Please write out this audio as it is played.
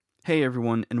Hey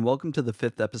everyone, and welcome to the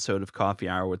fifth episode of Coffee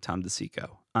Hour with Tom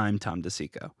DeSico. I'm Tom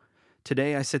DeSico.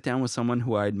 Today I sit down with someone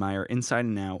who I admire inside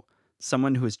and out,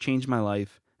 someone who has changed my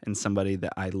life, and somebody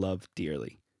that I love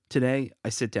dearly. Today I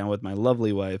sit down with my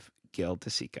lovely wife, Gail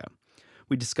DeSico.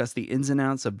 We discuss the ins and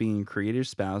outs of being a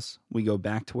creator's spouse. We go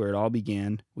back to where it all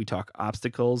began. We talk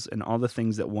obstacles and all the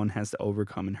things that one has to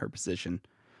overcome in her position.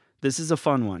 This is a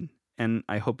fun one, and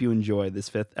I hope you enjoy this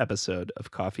fifth episode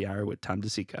of Coffee Hour with Tom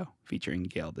DeSico, featuring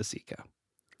Gail DeSico.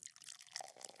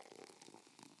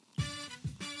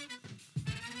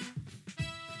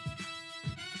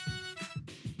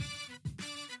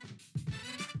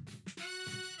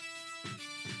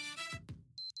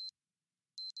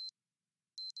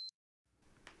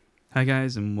 Hi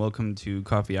guys, and welcome to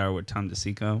Coffee Hour with Tom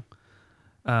DeSico.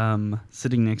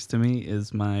 Sitting next to me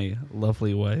is my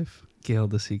lovely wife, Gail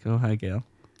DeSico. Hi, Gail.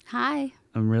 Hi.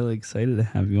 I'm really excited to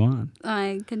have you on.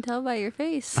 I can tell by your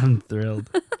face. I'm thrilled.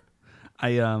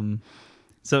 I don't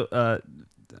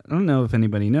know if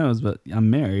anybody knows, but I'm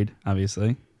married.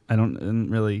 Obviously, I don't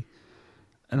really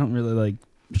like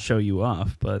show you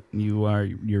off, but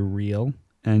you're real,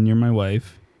 and you're my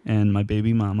wife and my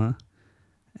baby mama,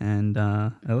 and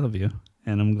I love you,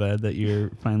 and I'm glad that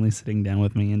you're finally sitting down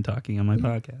with me and talking on my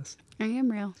podcast. I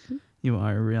am real. You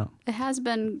are real. It has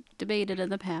been debated in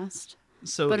the past,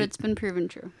 So, but it's been proven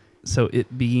true. So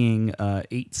it being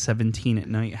 8:17 at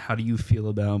night, how do you feel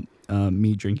about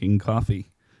me drinking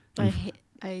coffee?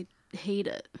 I hate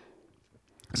it.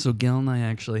 So Gail and I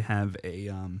actually have a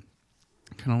kind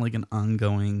of like an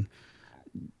ongoing,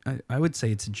 I would say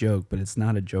it's a joke, but it's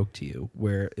not a joke to you,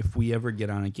 where if we ever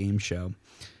get on a game show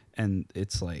and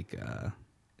it's like,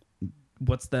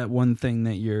 what's that one thing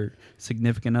that your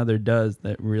significant other does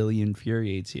that really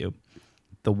infuriates you?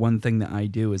 The one thing that I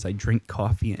do is I drink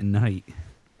coffee at night.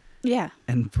 Yeah.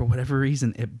 And for whatever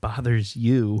reason, it bothers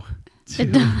you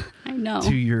I know.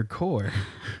 to your core.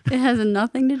 It has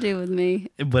nothing to do with me.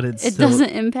 But it doesn't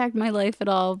impact my life at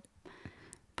all.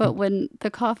 But when the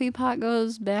coffee pot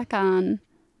goes back on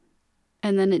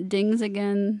and then it dings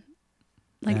again,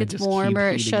 like it's warm or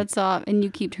it shuts off, and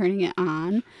you keep turning it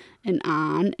on and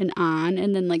on and on,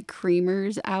 and then like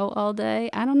creamer's out all day.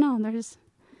 I don't know. There's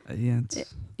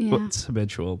it's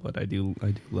habitual, but I do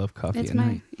love coffee at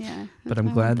night. Yeah. But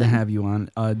I'm glad to have you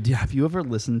on. Have you ever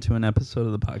listened to an episode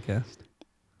of the podcast?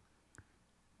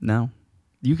 No?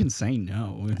 You can say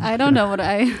no. I don't know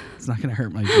It's not going to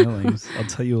hurt my feelings. I'll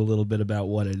tell you a little bit about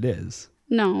what it is.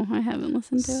 No, I haven't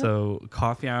listened to it. So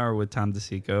Coffee Hour with Tom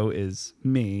DeSico is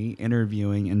me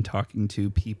interviewing and talking to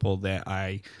people that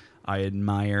I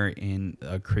admire in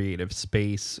a creative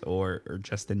space or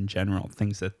just in general,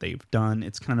 things that they've done.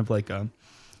 It's kind of like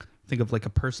think of like a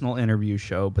personal interview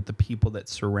show, but the people that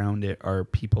surround it are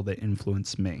people that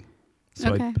influence me.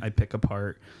 So okay. I pick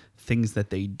apart things that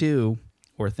they do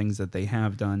or things that they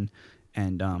have done,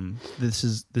 and this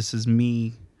is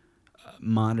me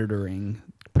monitoring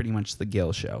pretty much the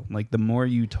Gail show. Like the more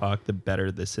you talk, the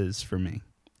better this is for me.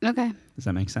 Okay. Does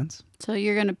that make sense? So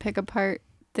you're gonna pick apart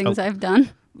things I've done?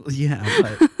 Yeah,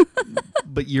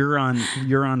 but you're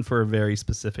on for a very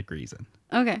specific reason.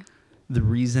 Okay. The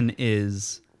reason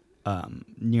is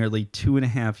nearly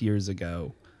 2.5 years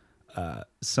ago,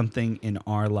 something in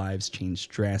our lives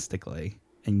changed drastically,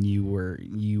 and you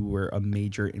were a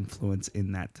major influence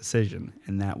in that decision,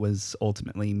 and that was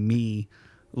ultimately me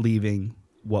leaving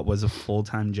what was a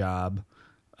full-time job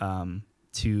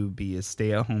to be a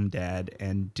stay-at-home dad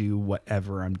and do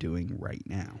whatever I'm doing right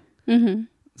now. Mm-hmm.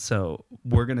 So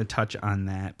we're going to touch on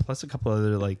that, plus a couple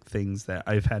other like things that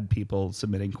I've had people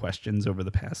submitting questions over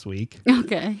the past week.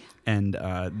 Okay. And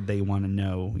they want to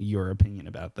know your opinion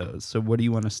about those. So what do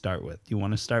you want to start with? Do you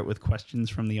want to start with questions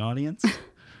from the audience?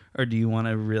 Or do you want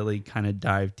to really kind of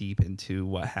dive deep into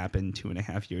what happened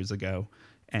 2.5 years ago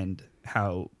and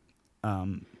how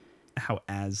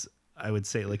as I would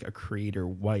say like a creator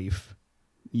wife,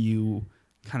 you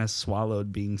kind of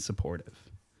swallowed being supportive?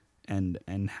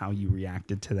 And how you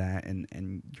reacted to that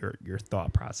and your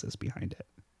thought process behind it.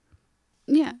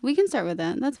 Yeah, we can start with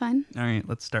that. That's fine. All right,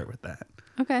 let's start with that.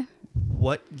 Okay.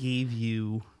 What gave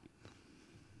you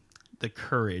the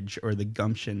courage or the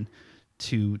gumption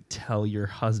to tell your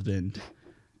husband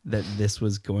that this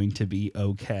was going to be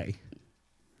okay?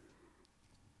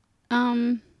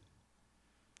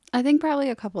 I think probably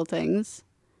a couple things.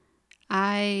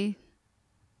 I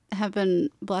have been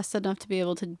blessed enough to be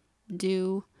able to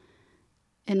do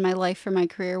in my life for my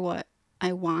career what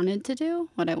I wanted to do,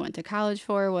 what I went to college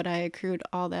for, what I accrued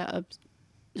all that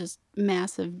just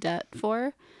massive debt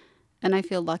for. And I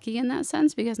feel lucky in that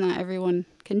sense because not everyone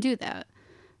can do that.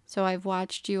 So I've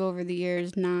watched you over the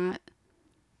years not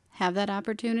have that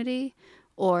opportunity,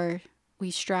 or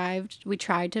we tried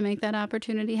to make that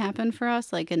opportunity happen for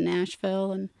us, like in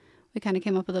Nashville, and we kind of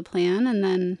came up with a plan, and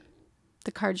then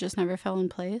the cards just never fell in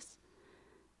place.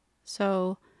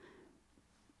 So,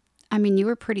 I mean, you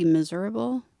were pretty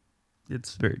miserable.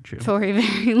 It's very true. For a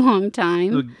very long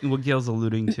time. What Gail's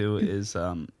alluding to is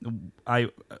Gail and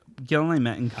I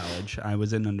met in college. I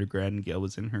was in undergrad and Gail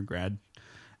was in her grad.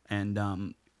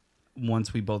 And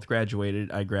once we both graduated,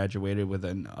 I graduated with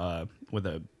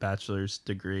a bachelor's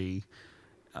degree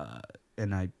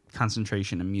in a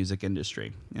concentration in music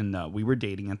industry. And we were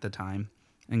dating at the time.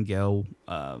 And Gail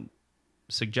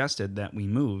suggested that we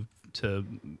move to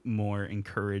more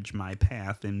encourage my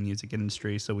path in music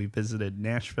industry. So we visited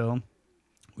Nashville.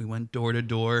 We went door to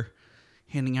door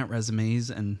handing out resumes,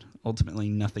 and ultimately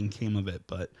nothing came of it.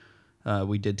 But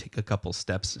we did take a couple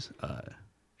steps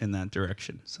in that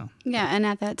direction. So yeah, and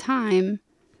at that time,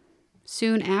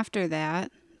 soon after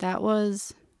that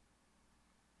was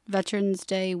Veterans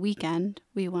Day weekend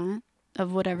we went,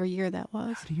 of whatever year that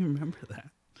was. How do you remember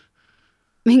that?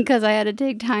 Because I had to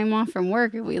take time off from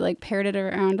work, and we like paired it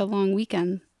around a long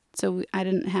weekend, so I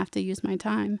didn't have to use my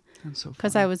time. That's so funny.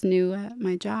 Because I was new at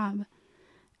my job.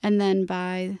 And then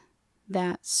by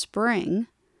that spring,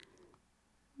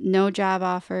 no job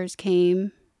offers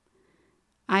came.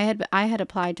 I had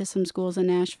applied to some schools in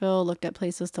Nashville, looked at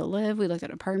places to live. We looked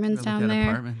at apartments down there.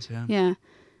 Apartments, yeah. Yeah.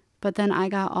 But then I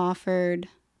got offered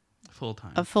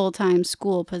a full-time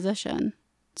school position.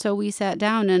 So we sat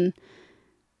down, and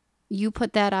you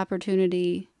put that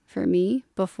opportunity for me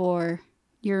before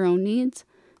your own needs.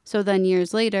 So then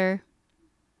years later,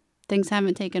 things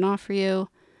haven't taken off for you.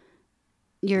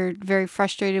 You're very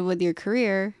frustrated with your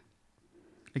career.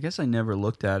 I guess I never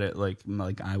looked at it like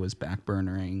I was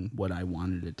backburnering what I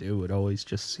wanted to do. It always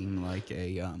just seemed like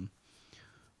a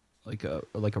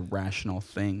rational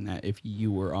thing that if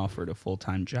you were offered a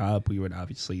full-time job, we would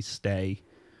obviously stay.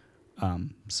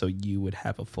 So you would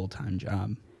have a full-time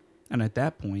job. And at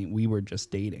that point, we were just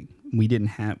dating. We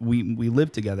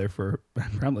lived together for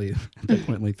probably at that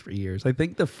point like 3 years. I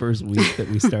think the first week that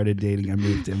we started dating, I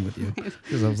moved in with you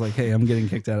because I was like, "Hey, I'm getting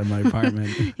kicked out of my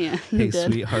apartment. Yeah, hey,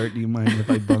 sweetheart, do you mind if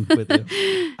I bunk with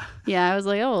you?" Yeah, I was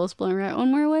like, "Oh, we'll split right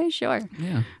one more way, sure."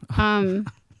 Yeah.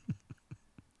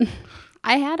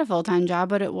 I had a full-time job,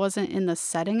 but it wasn't in the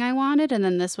setting I wanted, and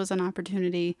then this was an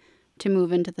opportunity to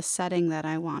move into the setting that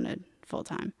I wanted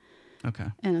full-time. Okay.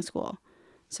 In a school.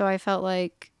 So I felt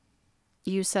like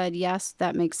you said, yes,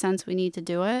 that makes sense. We need to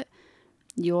do it.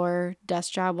 Your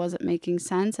desk job wasn't making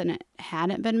sense, and it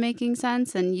hadn't been making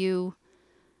sense. And you,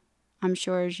 I'm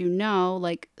sure as you know,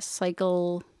 like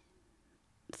cycle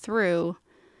through,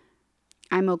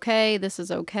 I'm okay, this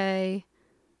is okay.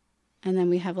 And then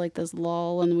we have like this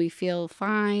lull and we feel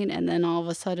fine. And then all of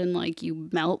a sudden, like you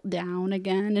melt down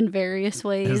again in various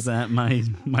ways. Is that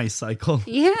my cycle?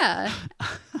 Yeah.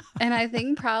 And I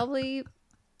think probably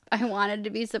I wanted to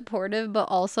be supportive, but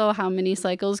also how many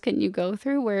cycles can you go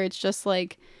through where it's just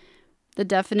like the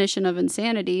definition of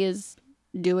insanity is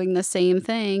doing the same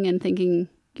thing and thinking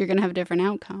you're going to have a different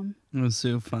outcome. It was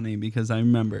so funny because I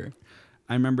remember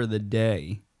the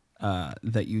day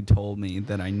that you told me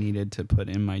that I needed to put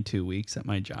in my 2 weeks at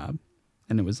my job.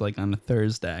 And it was like on a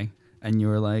Thursday. And you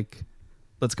were like,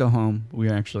 let's go home. We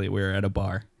were at a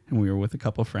bar. And we were with a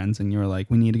couple friends, and you were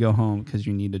like, we need to go home because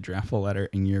you need to draft a letter,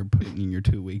 and you're putting in your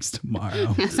 2 weeks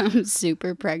tomorrow. I'm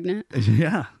super pregnant.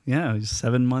 Yeah. I was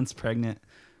 7 months pregnant.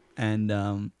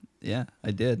 And yeah,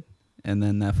 I did. And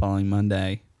then that following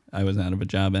Monday, I was out of a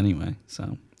job anyway.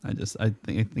 So I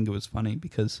think it was funny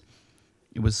because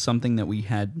it was something that we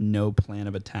had no plan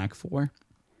of attack for.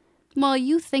 Well,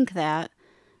 you think that,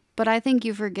 but I think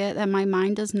you forget that my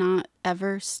mind does not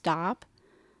ever stop.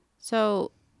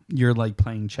 So... You're like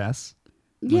playing chess?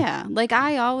 Yeah. Like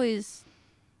I always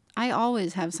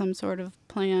have some sort of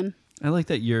plan. I like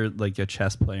that you're like a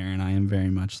chess player and I am very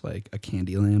much like a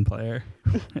Candyland player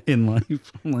in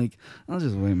life. I'm like, I'll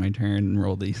just wait my turn and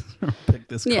roll these or pick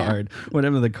this card.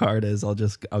 Whatever the card is, I'll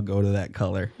go to that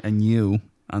color. And you,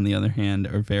 on the other hand,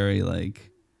 are very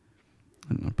like, I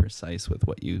don't know, precise with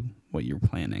what you're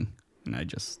planning. And I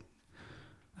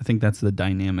think that's the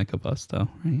dynamic of us though,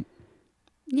 right?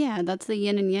 Yeah, that's the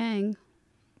yin and yang.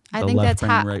 I think that's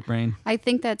how right brain. I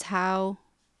think that's how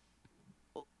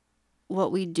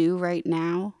what we do right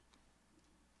now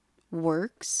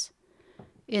works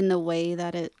in the way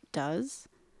that it does.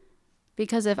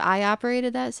 Because if I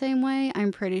operated that same way,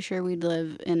 I'm pretty sure we'd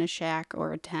live in a shack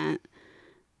or a tent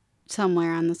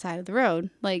somewhere on the side of the road.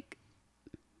 Like,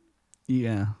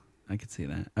 yeah, I could see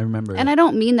that. I remember. And I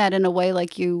don't mean that in a way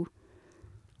like you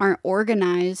aren't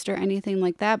organized or anything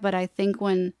like that, but I think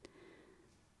when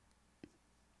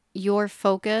your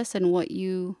focus and what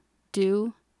you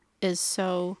do is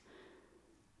so,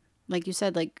 like you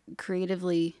said, like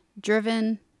creatively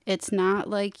driven. It's not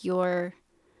like your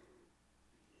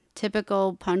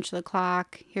typical punch the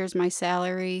clock, here's my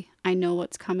salary, I know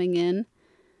what's coming in.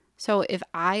 So if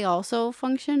I also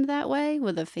functioned that way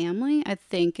with a family, I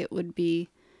think it would be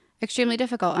extremely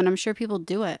difficult. And I'm sure people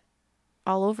do it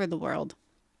all over the world.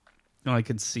 No, I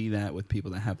could see that with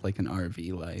people that have like an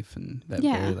RV life and that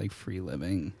very like free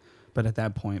living. But at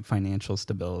that point, financial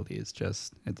stability is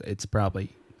just, it's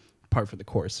probably par for the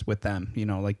course with them. You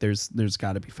know, like there's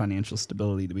got to be financial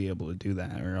stability to be able to do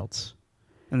that, or else.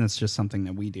 And that's just something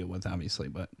that we deal with, obviously.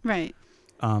 But right.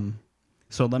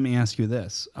 So let me ask you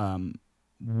this: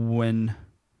 when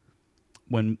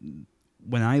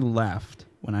I left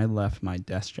my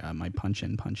desk job, my punch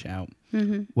in, punch out,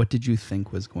 what did you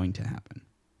think was going to happen?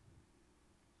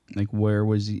 Like, where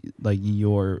was like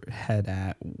your head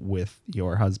at with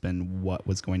your husband? What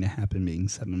was going to happen being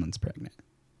 7 months pregnant?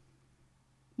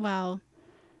 Well,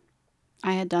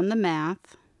 I had done the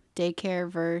math, daycare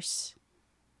versus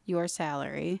your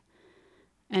salary,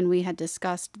 and we had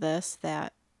discussed this,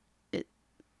 that it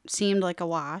seemed like a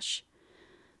wash.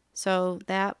 So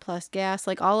that plus gas,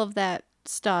 like all of that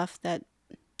stuff, that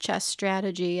chess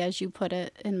strategy, as you put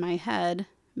it, in my head,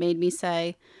 made me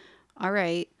say, all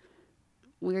right,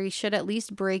 we should at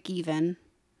least break even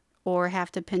or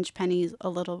have to pinch pennies a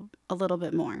little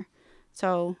bit more.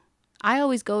 So I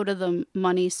always go to the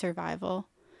money survival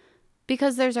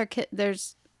because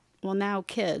there's now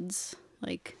kids,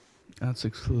 like. That's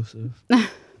exclusive. I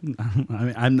mean,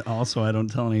 I don't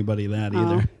tell anybody that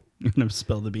either. You're going to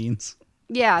spill the beans.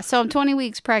 Yeah. So I'm 20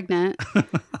 weeks pregnant.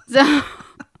 So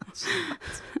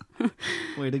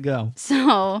way to go.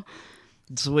 So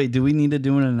wait, do we need to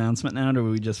do an announcement now, or do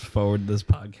we just forward this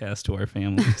podcast to our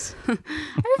families? Our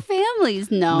families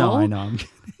know. No, I know. I'm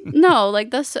kidding. No,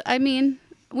 like this. I mean,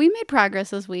 we made progress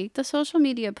this week. The social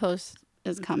media post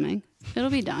is coming. It'll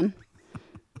be done.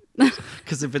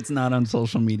 Because if it's not on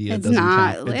social media, it's it doesn't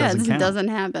not. count. It doesn't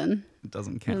happen. It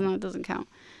doesn't count. No, it doesn't count.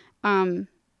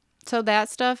 So that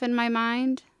stuff in my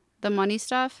mind, the money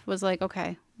stuff, was like,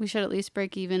 okay, we should at least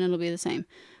break even. It'll be the same.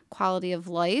 Quality of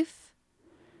life,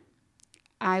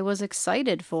 I was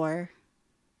excited for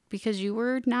because you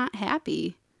were not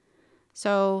happy.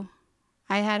 So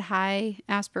I had high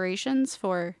aspirations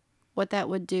for what that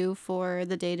would do for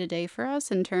the day-to-day for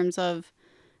us in terms of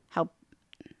how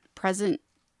present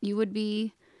you would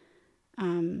be. I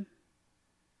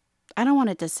don't want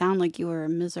it to sound like you were a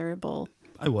miserable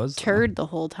turd the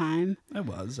whole time. I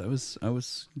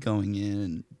was going in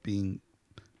and being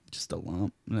just a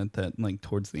lump. And at that, like,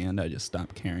 towards the end, I just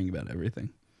stopped caring about everything.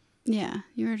 Yeah,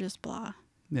 you were just blah.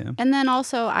 Yeah. And then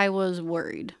also I was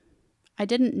worried. I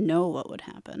didn't know what would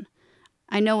happen.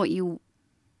 I know what you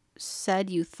said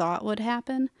you thought would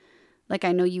happen. Like,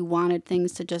 I know you wanted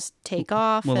things to just take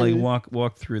off. Well, like,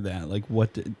 walk through that. Like,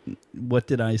 what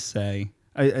did I say?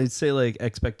 I'd say, like,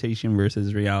 expectation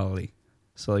versus reality.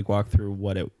 So, like, walk through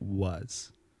what it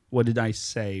was. What did I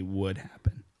say would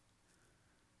happen?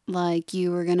 Like,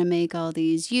 you were going to make all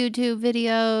these YouTube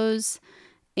videos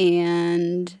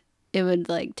and it would,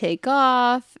 like, take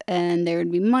off and there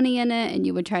would be money in it and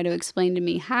you would try to explain to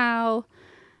me how.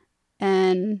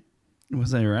 And...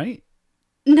 Was I right?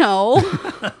 No.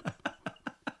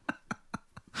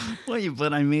 Well,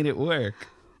 but I made it work.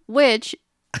 Which,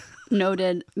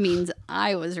 noted, means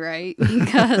I was right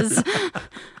because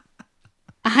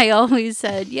I always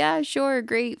said, yeah, sure,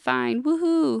 great, fine,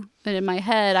 woohoo. And in my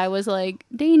head, I was like,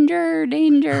 danger,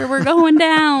 we're going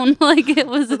down. Like, it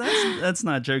was... But that's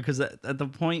not true, because at the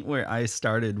point where I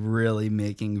started really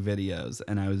making videos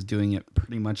and I was doing it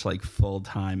pretty much like full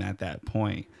time at that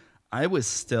point, I was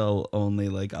still only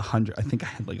like 100. I think I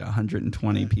had like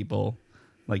 120 people,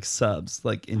 like subs,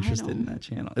 like interested in that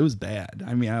channel. It was bad.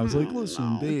 I mean, I was like,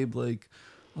 listen, babe, like,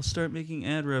 I'll start making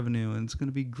ad revenue and it's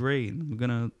gonna be great. I'm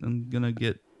gonna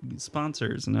get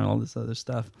sponsors and all this other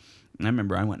stuff. And I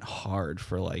remember I went hard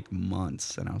for like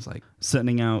months, and I was like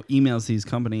sending out emails to these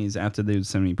companies after they would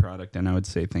send me product, and I would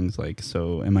say things like,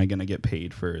 so am I gonna get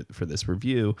paid for this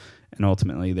review? And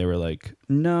ultimately they were like,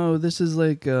 no, this is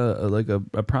like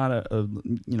a product of,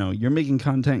 you know, you're making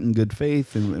content in good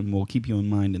faith and we'll keep you in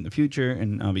mind in the future.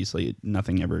 And obviously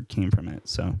nothing ever came from it.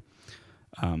 So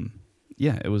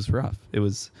yeah, it was rough.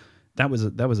 That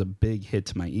was a big hit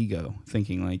to my ego,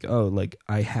 thinking like, oh, like,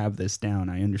 I have this down.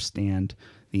 I understand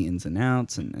the ins and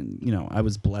outs. And you know, I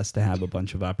was blessed to have a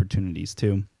bunch of opportunities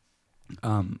too,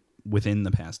 within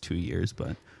the past 2 years.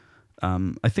 But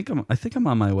I think I'm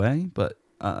on my way. But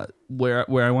where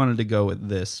I wanted to go with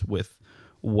this, with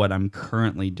what I'm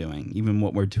currently doing, even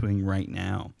what we're doing right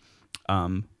now,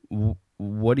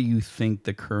 what do you think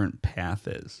the current path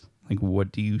is? Like,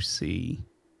 what do you see?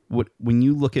 What when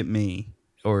you look at me,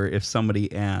 or if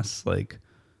somebody asks,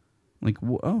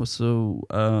 oh,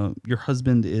 so your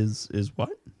husband is what?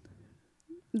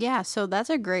 Yeah, so that's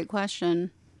a great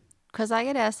question, because I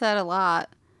get asked that a lot.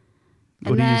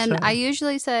 What And do you then say? I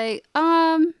usually say,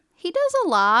 he does a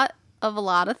lot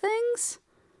of things.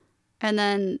 And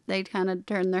then they kind of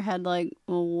turn their head like,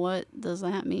 well, what does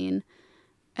that mean?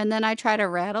 And then I try to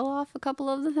rattle off a couple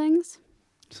of the things.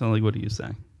 So, like, what do you say?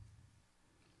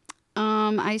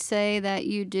 I say that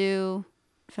you do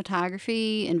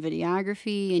photography and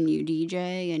videography, and you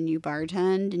DJ and you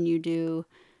bartend and you do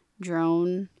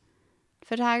drone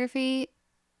photography.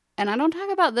 And I don't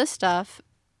talk about this stuff,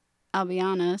 I'll be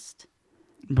honest.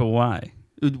 But why?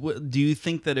 Do you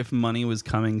think that if money was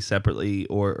coming separately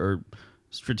or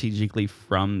strategically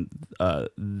from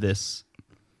this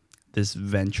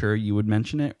venture, you would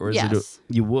mention it? Or is Yes.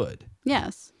 you would?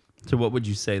 Yes. So what would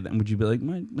you say then? Would you be like,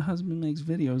 my husband makes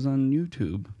videos on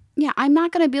YouTube? Yeah, I'm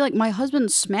not going to be like, my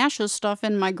husband smashes stuff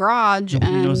in my garage.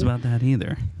 Nobody knows about that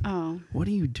either. Oh. What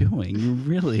are you doing? You're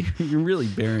really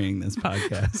burying this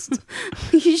podcast.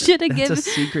 You should have given... It's a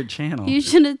secret channel. You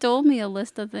should have told me a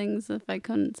list of things if I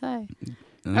couldn't say.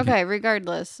 Okay,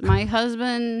 regardless. My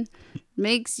husband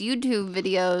makes YouTube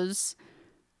videos.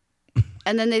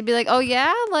 And then they'd be like, oh,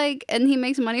 yeah? Like, and he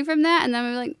makes money from that? And then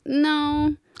we'd be like,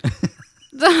 no.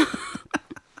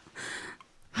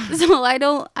 So I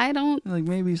don't like,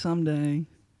 maybe someday.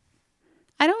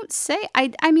 I don't say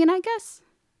I mean, I guess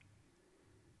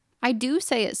I do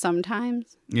say it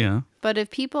sometimes. Yeah. But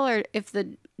if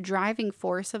the driving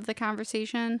force of the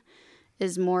conversation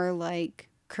is more like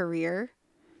career,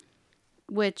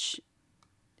 which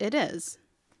it is.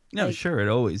 No, like, sure, it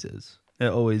always is. It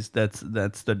always that's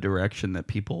the direction that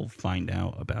people find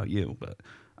out about you, but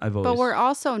we're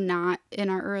also not in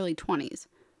our early 20s.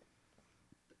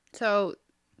 So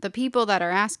the people that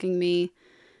are asking me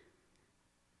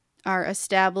are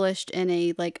established in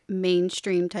a like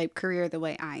mainstream type career the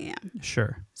way I am.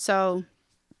 Sure. So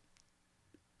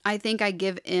I think I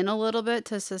give in a little bit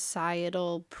to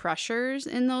societal pressures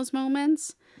in those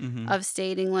moments of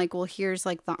stating like, well, here's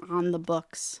like the on the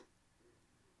books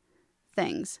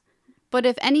things. But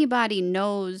if anybody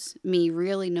knows me,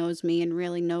 really knows me and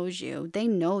really knows you, they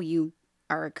know you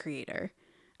are a creator.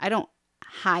 I don't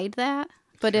hide that.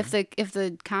 But sure. if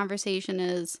the conversation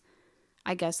is,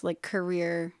 I guess, like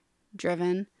career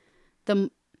driven,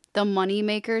 the money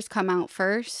makers come out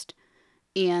first,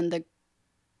 and the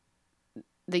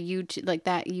YouTube, like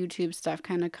that YouTube stuff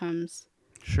kind of comes.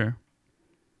 Sure.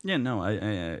 Yeah, no,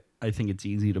 I think it's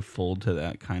easy to fold to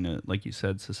that kind of, like you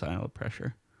said, societal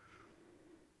pressure.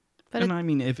 But I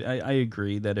mean, if I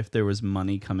agree that if there was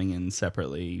money coming in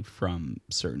separately from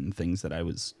certain things that I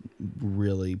was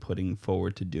really putting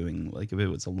forward to doing, like if it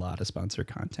was a lot of sponsor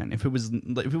content, if it was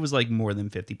like more than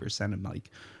 50% of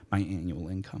like my annual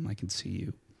income, I could see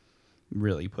you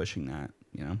really pushing that,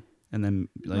 you know, and then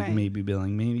like maybe be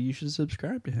like, maybe you should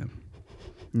subscribe to him.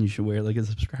 And you should wear like a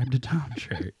subscribe to Tom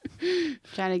shirt.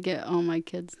 Trying to get all my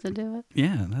kids to do it.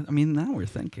 Yeah, now we're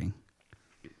thinking.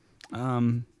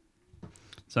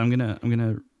 So I'm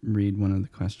gonna read one of the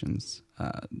questions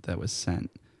that was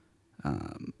sent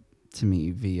to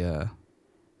me via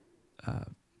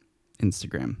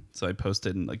Instagram. So I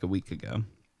posted like a week ago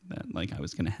that like I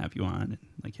was gonna have you on and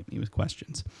like hit me with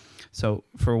questions. So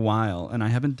for a while, and I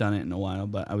haven't done it in a while,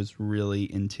 but I was really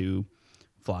into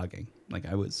vlogging. Like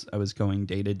I was going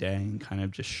day to day and kind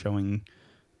of just showing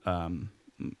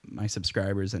my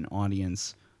subscribers and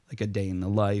audience like a day in the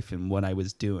life and what I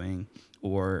was doing,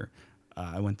 or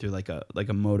I went through like a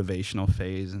motivational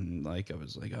phase, and like I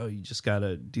was like, oh, you just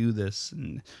gotta do this,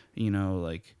 and you know,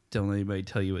 like don't let anybody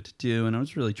tell you what to do. And I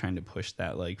was really trying to push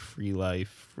that like free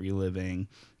life, free living,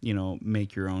 you know,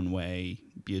 make your own way,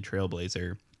 be a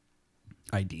trailblazer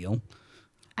ideal.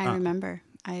 I remember.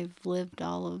 I've lived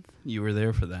all of. You were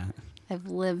there for that. I've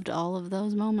lived all of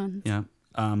those moments. Yeah.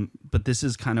 But this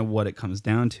is kind of what it comes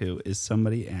down to. Is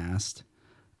somebody asked,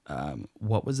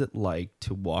 what was it like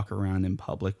to walk around in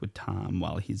public with Tom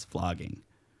while he's vlogging?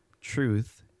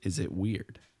 Truth, is it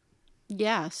weird?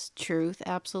 Yes, truth,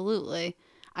 absolutely.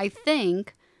 I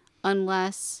think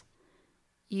unless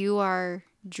you are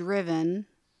driven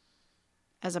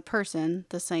as a person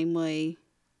the same way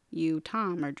you,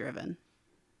 Tom, are driven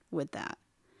with that.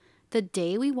 The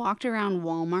day we walked around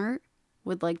Walmart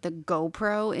with like the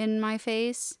GoPro in my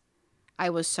face, I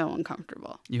was so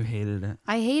uncomfortable. You hated it.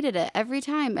 I hated it every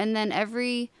time. And then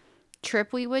every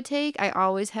trip we would take, I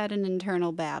always had an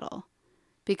internal battle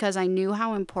because I knew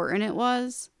how important it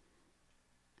was.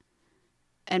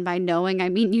 And by knowing, I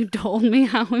mean you told me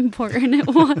how important it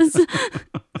was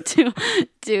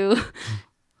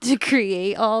to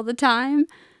create all the time.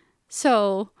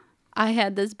 So I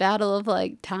had this battle of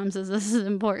like, Tom says this is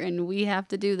important. We have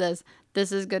to do this.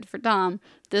 This is good for Tom.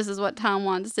 This is what Tom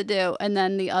wants to do. And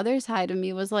then the other side of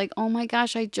me was like, oh my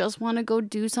gosh, I just want to go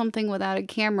do something without a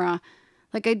camera.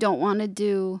 Like, I don't want to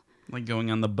do... Like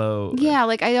going on the boat. Yeah,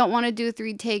 like I don't want to do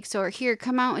 3 takes or here,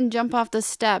 come out and jump off the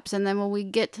steps. And then when we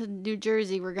get to New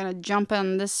Jersey, we're going to jump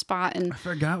on this spot. And I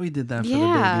forgot we did that for the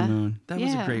baby moon. That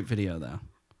was a great video, though.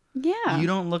 Yeah. You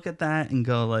don't look at that and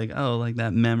go like, oh, like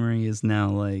that memory is now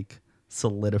like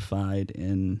solidified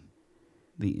in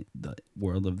the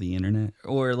world of the internet.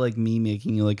 Or like me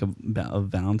making you like a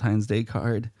Valentine's Day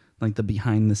card, like the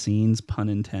behind the scenes, pun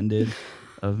intended,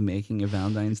 of making a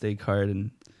Valentine's Day card.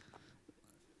 And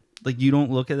like, you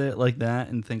don't look at it like that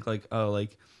and think like, oh,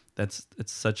 like it's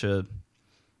such a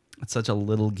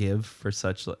little give for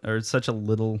such, or it's such a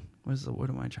little, what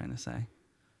am I trying to say?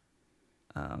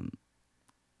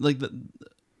 Like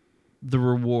the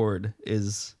reward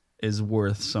is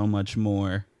worth so much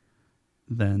more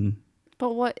than.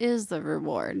 But what is the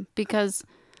reward? Because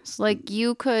like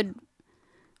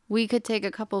we could take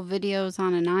a couple videos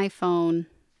on an iPhone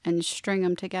and string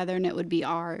them together and it would be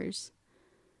ours.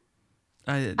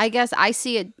 I guess I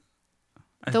see it.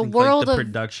 I think world like the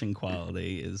production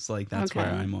quality is like, that's where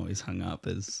I'm always hung up,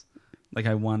 is like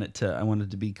I want it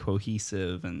to be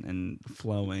cohesive and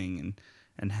flowing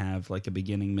and have like a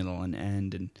beginning, middle, and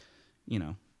end, and you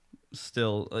know,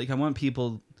 still like I want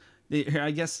people.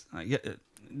 I guess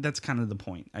that's kind of the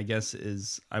point. I guess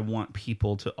is I want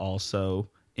people to also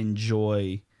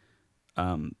enjoy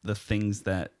the things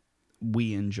that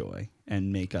we enjoy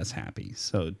and make us happy.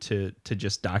 So to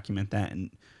just document that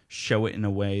and show it in a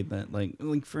way that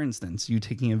like for instance, you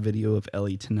taking a video of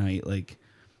Ellie tonight, like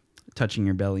touching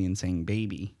your belly and saying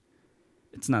baby,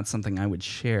 it's not something I would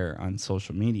share on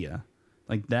social media.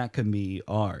 Like that could be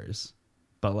ours.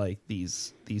 But like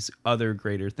these other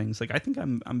greater things, like I think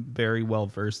I'm very well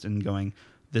versed in going,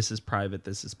 this is private,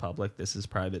 this is public, this is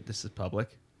private, this is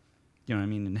public. You know what I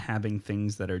mean? And having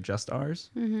things that are just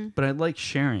ours. Mm-hmm. But I like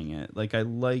sharing it. Like I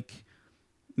like,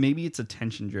 maybe it's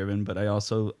attention driven, but I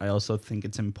also think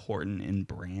it's important in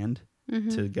brand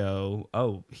to go,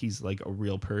 oh, he's like a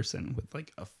real person with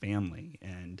like a family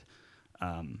and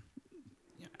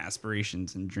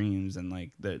aspirations and dreams, and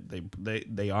like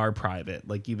they are private.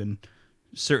 Like even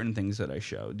certain things that I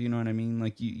show. Do you know what I mean?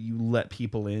 Like you let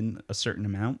people in a certain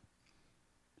amount.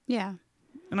 Yeah.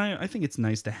 And I think it's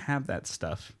nice to have that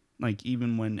stuff. Like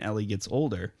even when Ellie gets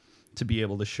older, to be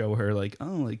able to show her like,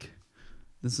 oh, like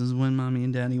this is when mommy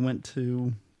and daddy went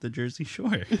to the Jersey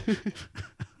Shore.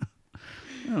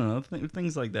 I don't know,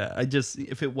 things like that.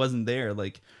 If it wasn't there,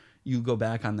 like you go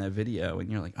back on that video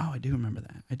and you're like, oh, I do remember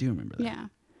that. Yeah.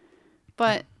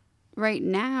 But right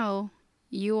now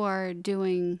you are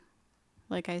doing,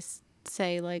 like I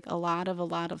say, like a lot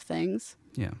of things.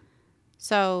 Yeah.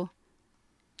 So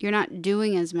you're not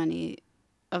doing as many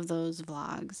of those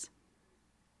vlogs.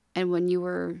 And when you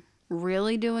were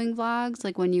really doing vlogs,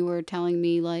 like when you were telling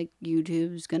me like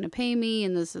YouTube's gonna pay me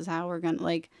and this is how we're gonna,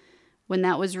 like when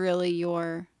that was really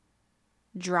your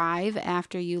drive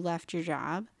after you left your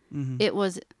job, it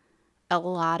was a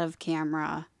lot of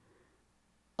camera,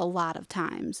 a lot of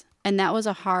times. And that was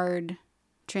a hard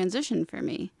transition for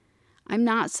me. I'm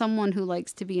not someone who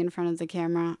likes to be in front of the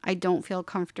camera. I don't feel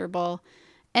comfortable.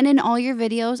 And in all your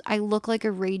videos, I look like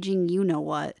a raging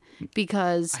you-know-what,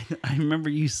 because... I remember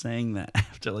you saying that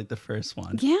after, like, the first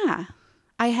one. Yeah.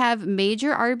 I have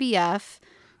major RBF,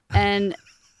 and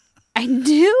I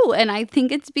do, and I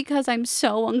think it's because I'm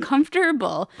so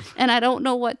uncomfortable, and I don't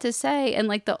know what to say, and,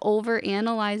 like, the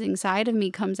over-analyzing side of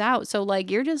me comes out. So, like,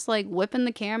 you're just, like, whipping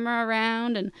the camera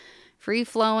around and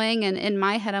free-flowing, and in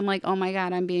my head, I'm like, oh, my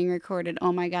God, I'm being recorded.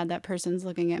 Oh, my God, that person's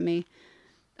looking at me.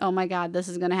 Oh my God, this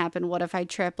is going to happen. What if I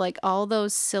trip? Like all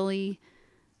those silly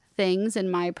things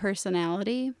in my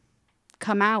personality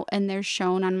come out and they're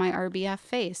shown on my RBF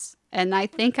face. And I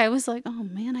think I was like, oh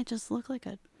man, I just look like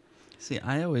a... See,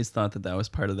 I always thought that was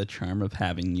part of the charm of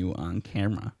having you on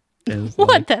camera. What,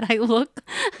 like... that I look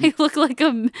like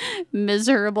a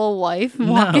miserable wife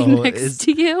walking next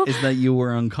to you? Is that you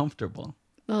were uncomfortable.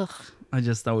 Ugh. I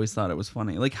just always thought it was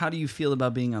funny. Like, how do you feel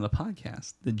about being on a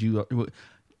podcast? Did you...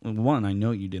 One, I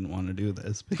know you didn't want to do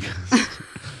this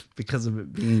because of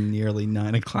it being nearly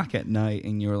 9 o'clock at night,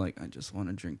 and you were like, I just want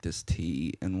to drink this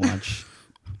tea and watch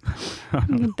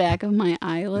the back of my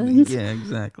eyelids. Yeah,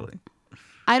 exactly.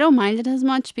 I don't mind it as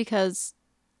much because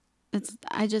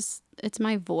it's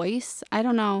my voice. I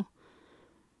don't know.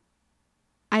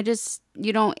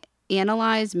 You don't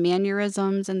analyze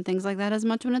mannerisms and things like that as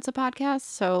much when it's a podcast.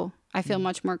 So I feel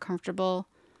much more comfortable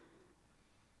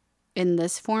in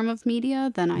this form of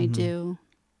media than I do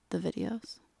the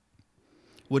videos.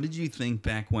 What did you think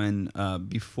back when,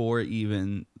 before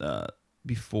the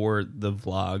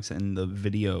vlogs and the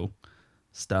video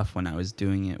stuff, when I was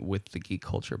doing it with the Geek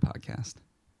Culture podcast?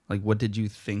 Like, what did you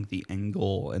think the end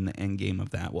goal and the end game of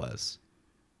that was?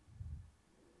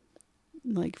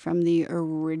 Like from the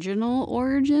original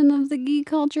origin of the Geek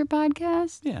Culture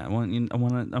podcast? Yeah, I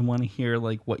want to hear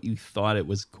like what you thought it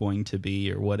was going to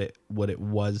be, or what it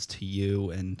was to you,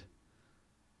 and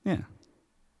yeah.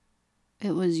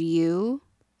 It was you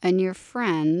and your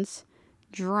friends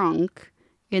drunk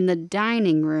in the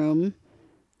dining room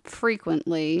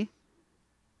frequently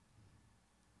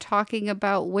talking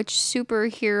about which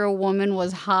superhero woman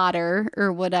was hotter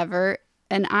or whatever,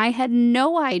 and I had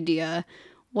no idea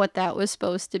what that was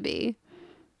supposed to be.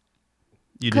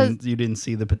 You didn't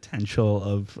see the potential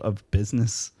of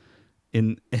business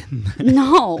in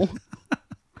No.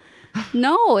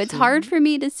 No, it's hard for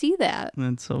me to see that.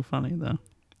 That's so funny though.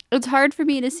 It's hard for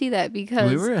me to see that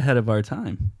because we were ahead of our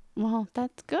time. Well,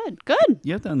 that's good. Good.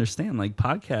 You have to understand, like,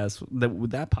 podcasts,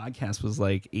 that podcast was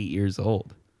like 8 years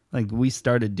old. Like, we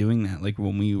started doing that like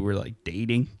when we were like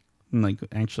dating, and like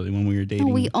actually when we were dating.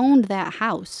 No, we owned that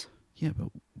house. Yeah, but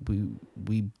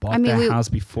we bought that house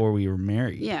before we were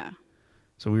married. Yeah.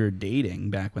 So we were dating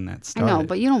back when that started. I know,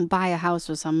 but you don't buy a house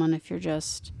with someone if you're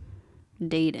just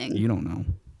dating. You don't know.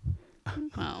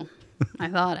 Well, I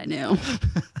thought I knew.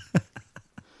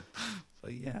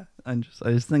 But yeah, I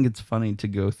just think it's funny to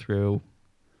go through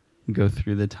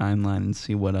the timeline and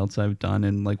see what else I've done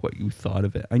and like what you thought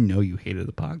of it. I know you hated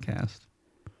the podcast,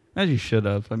 as you should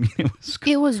have. I mean,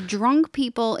 it was drunk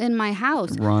people in my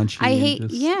house. Raunchy. I hate.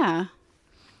 Yeah,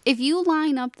 if you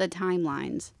line up the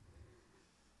timelines,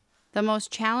 the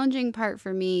most challenging part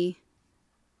for me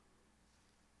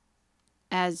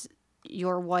as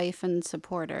your wife and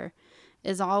supporter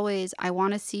is always, I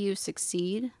want to see you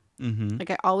succeed. Mm-hmm. Like,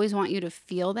 I always want you to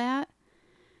feel that.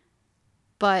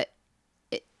 But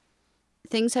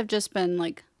things have just been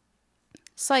like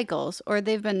cycles, or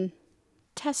they've been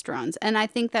test runs. And I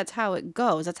think that's how it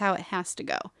goes. That's how it has to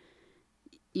go.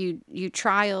 You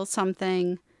trial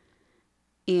something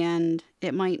and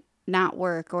it might not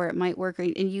work, or it might work.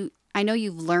 And I know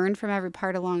you've learned from every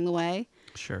part along the way.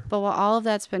 Sure. But while all of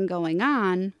that's been going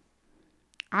on,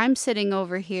 I'm sitting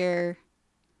over here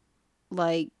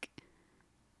like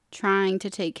trying to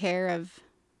take care of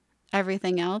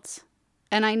everything else.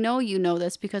 And I know you know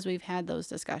this because we've had those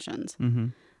discussions. Mm-hmm.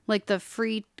 Like the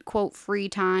free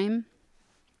time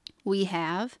we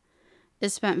have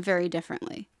is spent very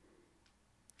differently.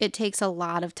 It takes a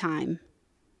lot of time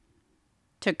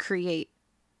to create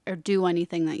or do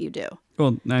anything that you do.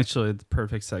 Well, actually, it's a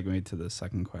perfect segue to the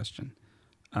second question.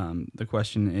 The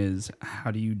question is,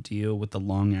 how do you deal with the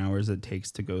long hours it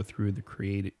takes to go through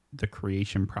the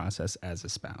creation process as a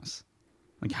spouse?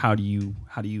 Like, how do you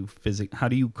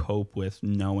cope with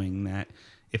knowing that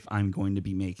if I'm going to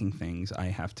be making things, I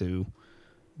have to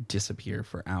disappear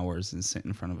for hours and sit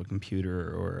in front of a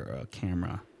computer or a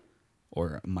camera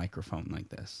or a microphone like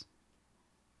this?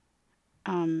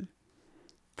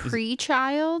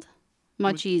 Pre-child,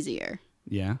 much easier.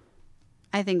 Yeah.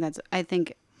 I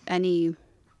think any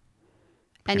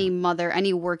mother,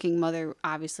 any working mother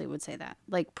obviously would say that.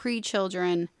 Like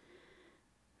pre-children,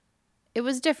 it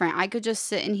was different. I could just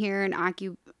sit in here and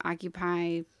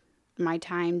occupy my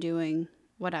time doing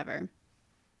whatever.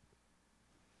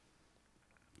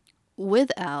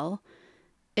 With Elle,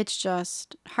 it's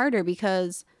just harder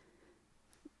because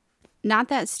not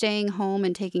that staying home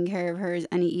and taking care of her is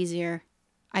any easier.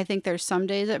 I think there's some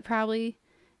days it probably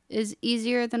is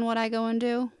easier than what I go and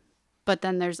do. But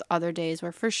then there's other days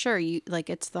where for sure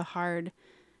it's the hard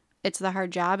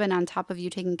job. And on top of you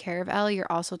taking care of Elle,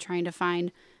 you're also trying to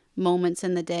find moments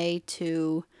in the day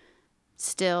to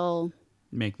still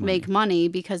make money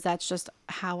because that's just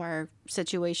how our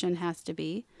situation has to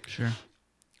be. Sure.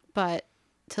 But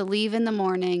to leave in the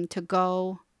morning, to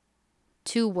go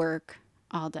to work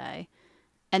all day,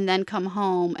 and then come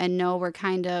home and know we're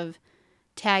kind of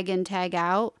tag in, tag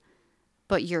out,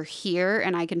 but you're here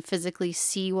and I can physically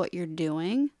see what you're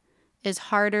doing is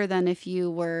harder than if you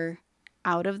were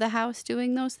out of the house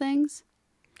doing those things.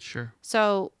 Sure.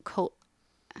 So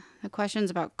the question's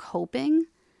about coping.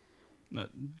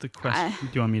 The question, do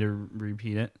you want me to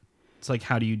repeat it? It's like,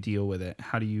 how do you deal with it?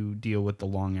 How do you deal with the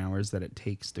long hours that it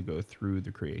takes to go through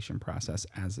the creation process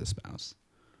as a spouse?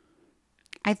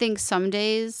 I think some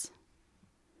days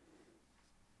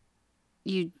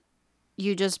you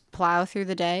just plow through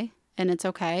the day and it's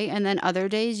okay. And then other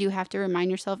days you have to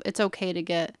remind yourself it's okay to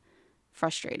get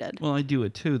frustrated. Well, I do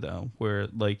it too, though, where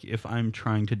like if I'm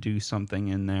trying to do something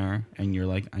in there and you're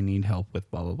like, I need help with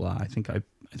blah blah blah. I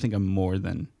think I'm more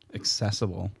than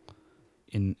accessible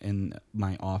in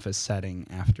my office setting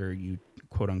after you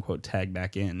quote unquote tag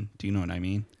back in. Do you know what I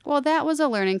mean? Well, that was a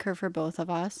learning curve for both of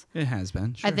us. It has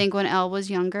been. Sure. I think when Elle was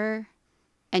younger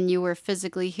and you were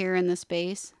physically here in the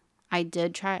space, I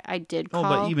did call. Oh,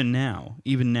 but even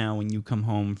now when you come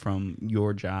home from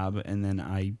your job and then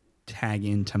I tag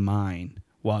into mine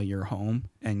while you're home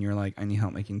and you're like, I need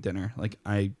help making dinner. Like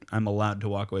I'm allowed to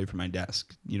walk away from my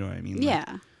desk. You know what I mean? Like,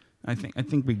 yeah. I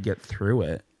think we get through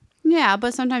it. Yeah,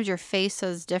 but sometimes your face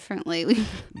says differently.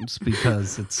 It's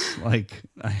because it's like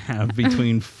I have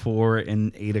between 4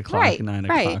 and 8 o'clock and 9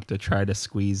 o'clock to try to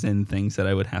squeeze in things that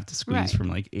I would have to squeeze from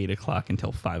like 8 o'clock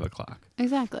until 5 o'clock.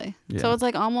 Exactly. Yeah. So it's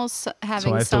like almost having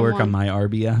So I have to work on my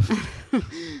RBF.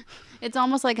 It's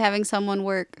almost like having someone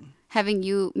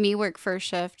me work first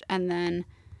shift and then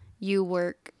you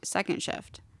work second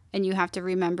shift. And you have to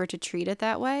remember to treat it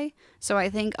that way. So I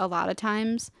think a lot of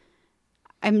times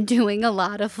I'm doing a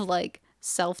lot of like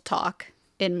self-talk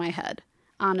in my head,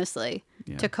 honestly,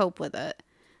 to cope with it.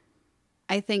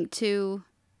 I think too,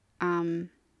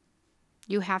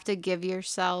 you have to give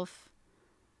yourself,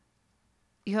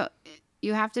 you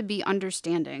have to be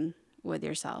understanding with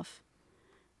yourself,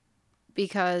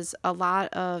 because a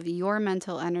lot of your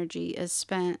mental energy is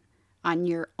spent on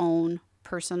your own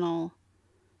personal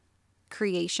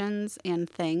creations and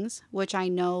things, which I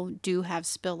know do have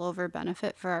spillover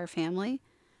benefit for our family.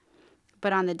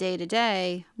 But on the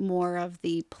day-to-day, more of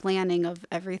the planning of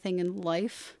everything in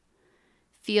life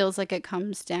feels like it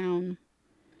comes down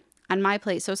on my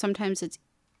plate. So sometimes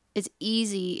it's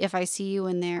easy if I see you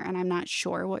in there and I'm not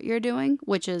sure what you're doing,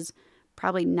 which is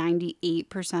probably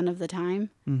 98% of the time.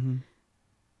 Mm-hmm.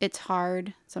 It's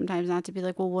hard sometimes not to be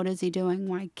like, well, what is he doing?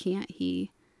 Why can't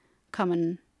he come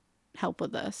and help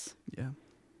with this? Yeah.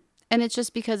 And it's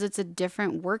just because it's a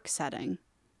different work setting.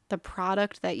 The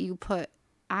product that you put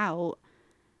out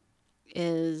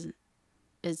is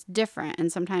different, and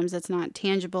sometimes it's not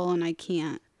tangible and I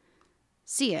can't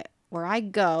see it. Where I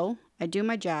go, I do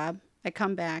my job, I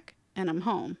come back, and I'm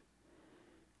home.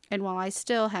 And while I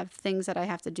still have things that I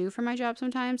have to do for my job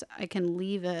sometimes, I can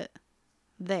leave it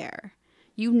there.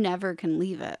 You never can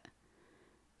leave it.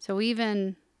 So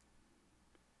even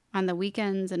on the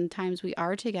weekends and times we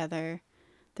are together,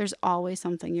 there's always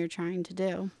something you're trying to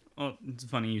do. Well, it's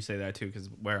funny you say that too, because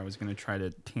where I was going to try to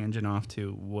tangent off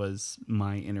to was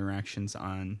my interactions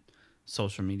on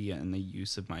social media and the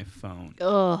use of my phone.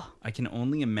 Ugh. I can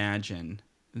only imagine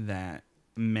that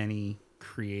many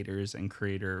creators and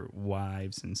creator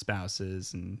wives and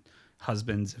spouses and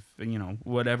husbands, if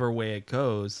whatever way it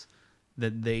goes,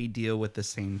 that they deal with the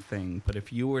same thing. But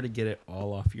if you were to get it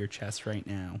all off your chest right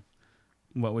now,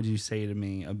 what would you say to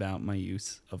me about my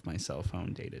use of my cell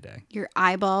phone day to day? Your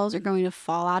eyeballs are going to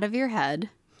fall out of your head.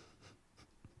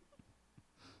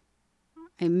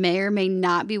 I may or may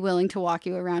not be willing to walk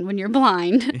you around when you're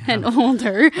blind and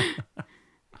older.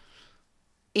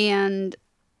 And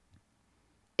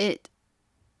it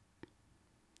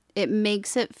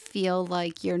makes it feel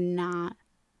like you're not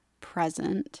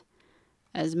present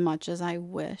as much as I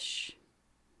wish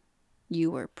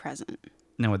you were present.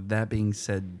 Now, with that being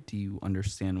said, do you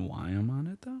understand why I'm on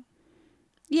it, though?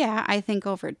 Yeah, I think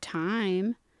over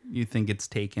time. You think it's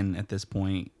taken, at this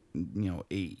point,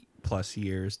 8+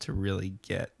 years to really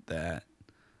get that,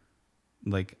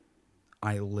 like,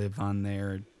 I live on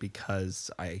there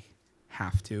because I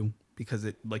have to, because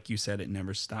it, like you said, it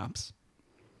never stops.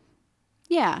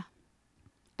 Yeah,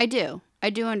 I do. I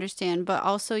do understand, but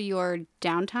also your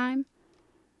downtime,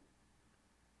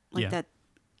 like that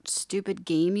stupid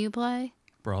game you play.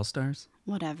 Brawl Stars?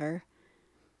 Whatever.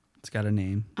 It's got a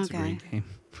name. It's a great game.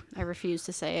 I refuse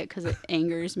to say it because it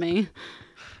angers me.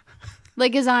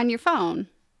 Like, is on your phone.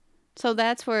 So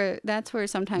that's where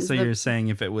sometimes. So you're saying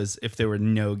if there were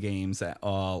no games at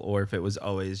all, or if it was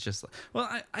always just, well,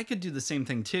 I could do the same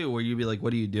thing too, where you'd be like,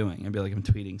 "What are you doing?" I'd be like, "I'm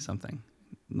tweeting something."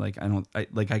 Like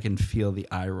I can feel the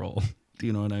eye roll. Do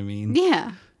you know what I mean?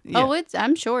 Yeah. Oh,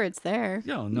 I'm sure it's there.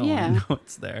 No, yeah. I know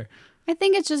it's there. I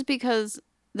think it's just because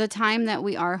the time that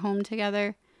we are home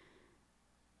together,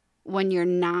 when you're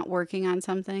not working on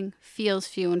something, feels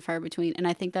few and far between. And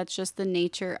I think that's just the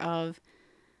nature of,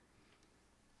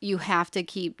 you have to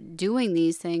keep doing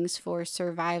these things for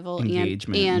survival and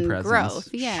growth.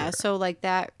 Yeah. Sure. So like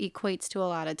that equates to a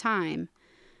lot of time.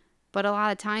 But a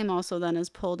lot of time also then is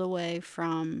pulled away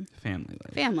from family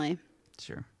life. Family.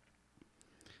 Sure.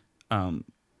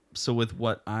 So with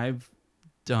what I've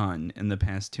done in the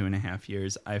past 2.5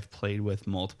 years, I've played with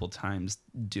multiple times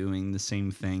doing the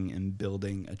same thing and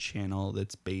building a channel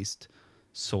that's based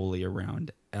solely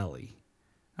around Ellie.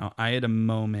 Now, I had a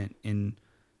moment in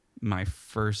my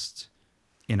first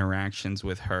interactions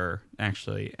with her,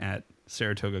 actually at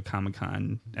Saratoga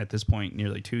Comic-Con, at this point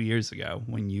nearly 2 years ago,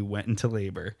 when you went into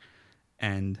labor,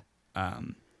 and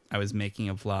I was making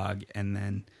a vlog, and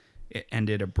then it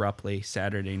ended abruptly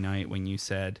Saturday night when you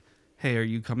said, "Hey, are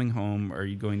you coming home, or are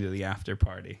you going to the after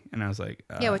party?" And I was like,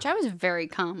 yeah, which I was very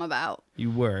calm about.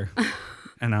 You were.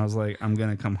 And I was like, "I'm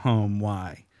going to come home.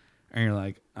 Why?" And you're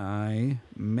like, "I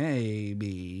may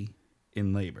be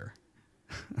in labor."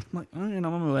 I'm like, "All right, I'm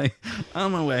on my way. I'm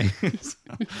on my way." So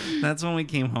that's when we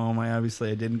came home. I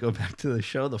didn't go back to the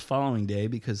show the following day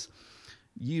because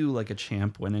you, like a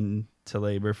champ, went into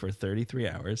labor for 33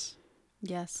 hours.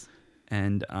 Yes.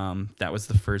 And that was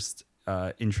the first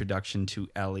introduction to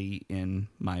Ellie in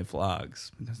my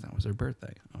vlogs, because that was her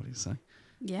birthday, obviously.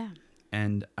 Yeah.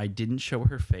 And I didn't show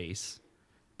her face,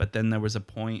 but then there was a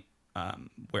point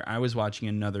where I was watching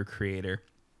another creator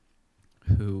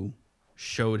who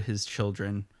showed his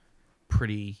children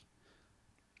pretty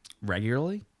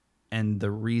regularly. And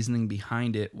the reasoning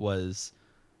behind it was,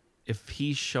 if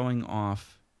he's showing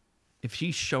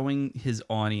his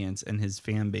audience and his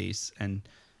fan base, and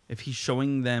if he's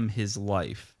showing them his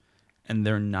life and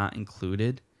they're not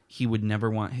included, he would never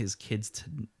want his kids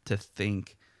to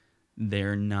think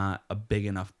they're not a big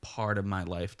enough part of my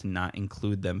life to not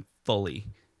include them fully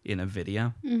in a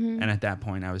video. Mm-hmm. And at that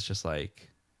point, I was just like,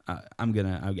 I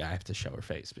have to show her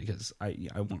face, because I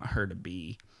want her to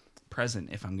be present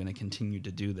if I'm going to continue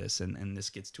to do this. And this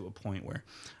gets to a point where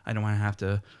I don't want to have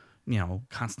to,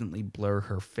 constantly blur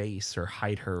her face or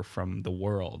hide her from the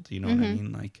world. You know what I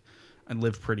mean? Like, I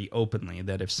live pretty openly,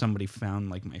 that if somebody found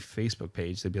like my Facebook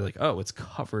page, they'd be like, "Oh, it's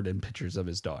covered in pictures of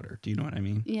his daughter." Do you know what I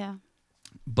mean? Yeah.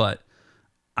 But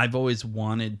I've always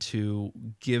wanted to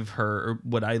give her, or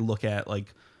what I look at,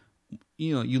 like,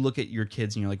 you look at your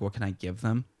kids and you're like, what can I give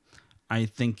them? I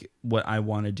think what I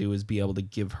want to do is be able to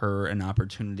give her an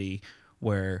opportunity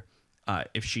where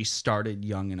if she started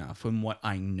young enough, and what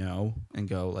I know, and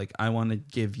go like, I want to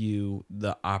give you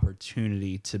the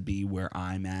opportunity to be where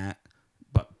I'm at,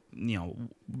 but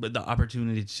the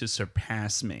opportunity to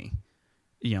surpass me,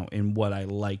 in what I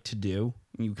like to do.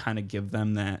 You kind of give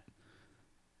them that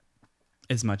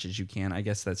as much as you can. I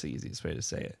guess that's the easiest way to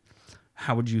say it.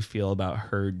 How would you feel about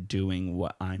her doing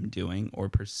what I'm doing, or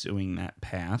pursuing that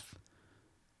path,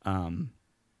 and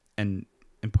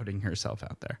putting herself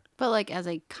out there? But like as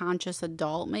a conscious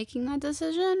adult making that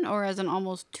decision, or as an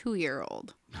almost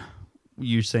 2-year-old?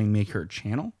 You're saying make her a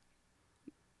channel?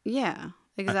 Yeah.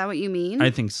 Like, is that what you mean? I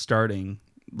think starting,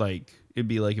 like, it'd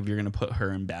be like if you're going to put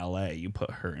her in ballet, you put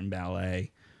her in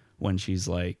ballet when she's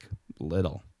like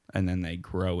little, and then they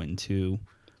grow into.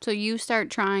 So you start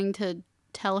trying to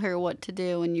tell her what to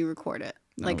do and you record it,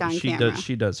 like on she camera.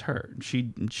 She does her.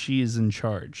 She is in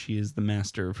charge. She is the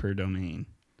master of her domain.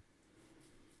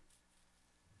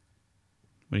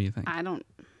 What do you think? I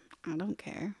don't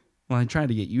care. Well, I tried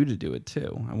to get you to do it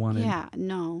too. I wanted. Yeah,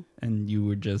 no. And you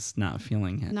were just not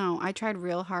feeling it. No, I tried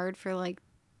real hard for like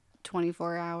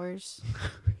 24 hours.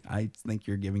 I think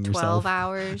you're giving 12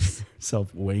 hours.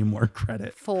 Yourself way more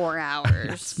credit. 4 hours.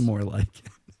 That's more like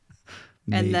it.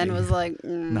 And then was like,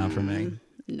 not for me.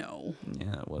 No.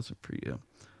 Yeah, it wasn't for you.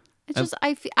 It's just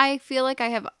I feel like I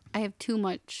have too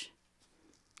much.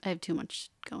 I have too much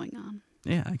going on.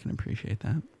 Yeah, I can appreciate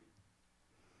that.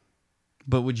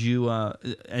 But would you,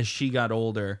 as she got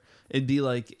older, it'd be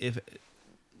like, if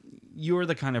you're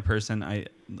the kind of person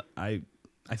I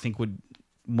think would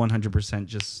 100%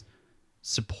 just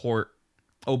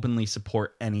openly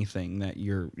support anything that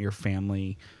your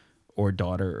family or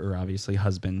daughter, or obviously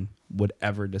husband, would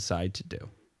ever decide to do.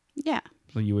 Yeah.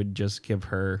 So you would just give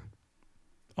her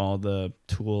all the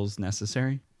tools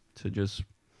necessary to just.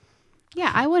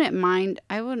 Yeah, I wouldn't mind.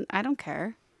 I don't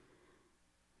care.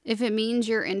 If it means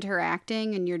you're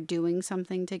interacting and you're doing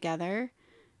something together,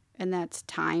 and that's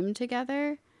time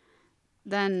together,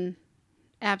 then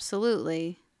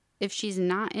absolutely. If she's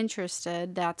not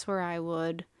interested, that's where I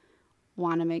would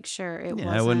want to make sure it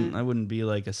wasn't. I wouldn't be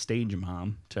like a stage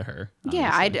mom to her. Honestly.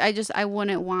 Yeah, I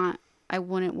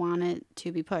wouldn't want it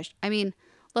to be pushed. I mean,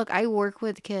 look, I work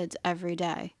with kids every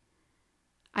day.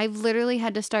 I've literally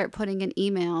had to start putting in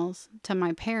emails to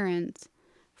my parents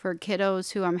for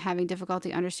kiddos who I'm having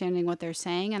difficulty understanding what they're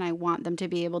saying, and I want them to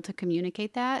be able to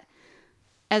communicate that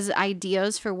as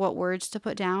ideas for what words to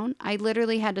put down. I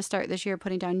literally had to start this year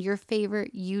putting down your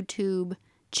favorite YouTube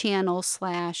channel /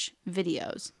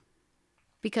 videos,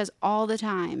 because all the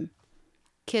time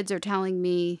kids are telling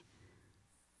me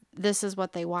this is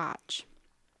what they watch.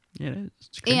 Yeah, it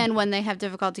is. And when they have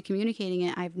difficulty communicating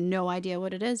it, I have no idea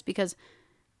what it is because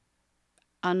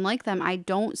unlike them, I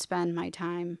don't spend my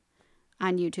time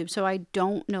on YouTube. So I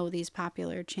don't know these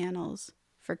popular channels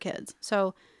for kids.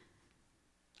 So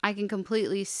I can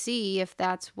completely see if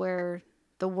that's where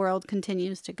the world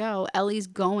continues to go. Ellie's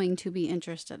going to be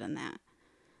interested in that.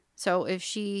 So if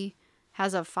she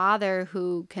has a father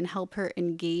who can help her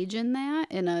engage in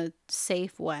that in a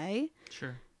safe way,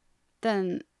 sure,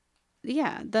 then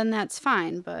that's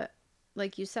fine. But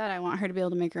like you said, I want her to be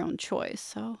able to make her own choice.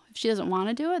 So if she doesn't want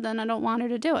to do it, then I don't want her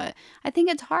to do it. I think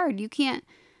it's hard. You can't,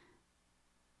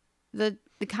 the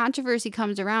controversy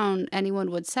comes around,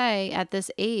 anyone would say at this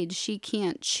age, she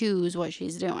can't choose what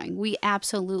she's doing. We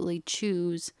absolutely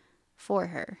choose for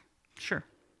her. Sure.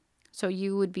 So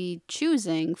you would be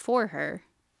choosing for her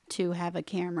to have a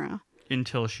camera.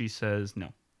 Until she says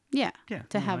no. Yeah.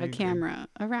 To have a camera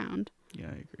around. Yeah,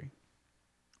 I agree.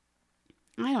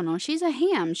 I don't know. She's a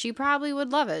ham. She probably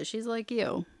would love it. She's like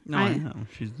you. No, I know.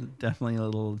 She's definitely a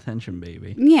little attention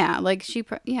baby. Yeah, like she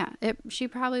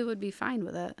probably would be fine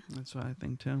with it. That's what I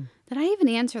think too. Did I even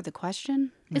answer the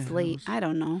question? It's late. I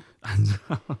don't know.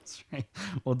 That's right.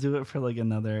 We'll do it for like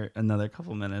another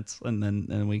couple minutes, and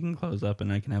then we can close up,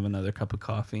 and I can have another cup of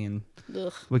coffee, and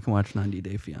we can watch 90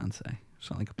 Day Fiance.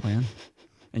 Sound like a plan?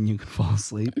 And you can fall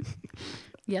asleep.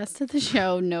 Yes to the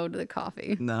show, no to the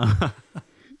coffee. No.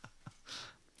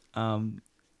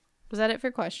 Was that it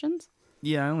for questions?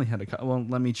 Yeah, I only had well,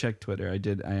 let me check Twitter.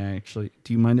 I actually,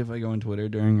 do you mind if I go on Twitter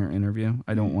during our interview?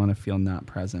 I don't want to feel not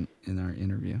present in our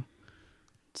interview.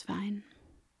 It's fine.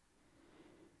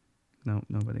 No,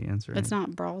 nobody answered. It's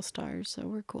not Brawl Stars, so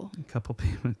we're cool. A couple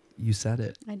people, you said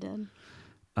it. I did.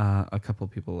 A couple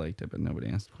people liked it, but nobody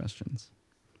asked questions.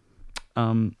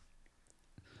 Do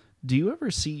you ever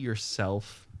see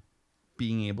yourself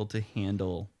being able to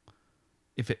handle,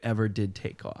 if it ever did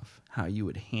take off, how you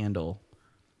would handle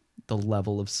the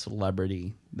level of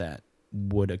celebrity that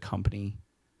would accompany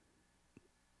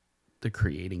the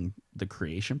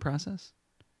creation process?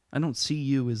 I don't see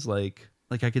you as like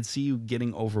I could see you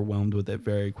getting overwhelmed with it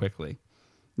very quickly,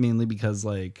 mainly because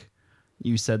like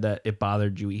you said that it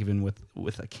bothered you even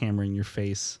with a camera in your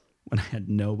face when I had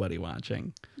nobody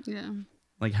watching. Yeah.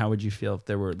 Like, how would you feel if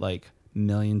there were like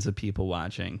millions of people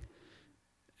watching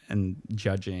and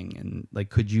judging, and like,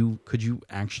 could you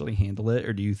actually handle it,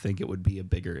 or do you think it would be a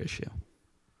bigger issue,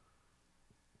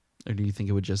 or do you think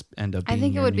it would just end up being I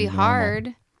think it would be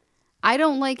hard. I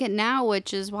don't like it now,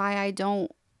 which is why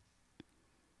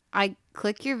I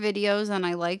click your videos and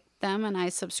I like them and I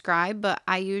subscribe, but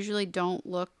I usually don't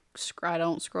I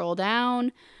don't scroll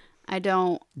down.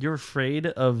 You're afraid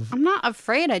of... I'm not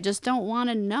afraid. I just don't want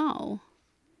to know.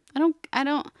 I'm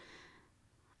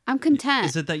content.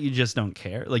 Is it that you just don't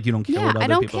care? Like, you don't care what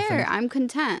other people think? I don't care. I'm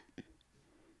content.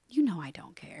 You know I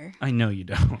don't care. I know you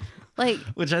don't. Like,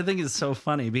 which I think is so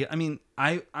funny. Because, I mean,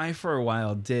 I for a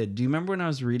while did. Do you remember when I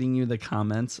was reading you the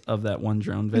comments of that one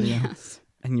drone video? Yes.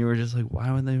 And you were just like,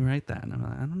 why would they write that? And I'm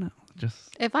like, I don't know.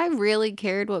 Just... If I really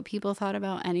cared what people thought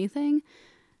about anything...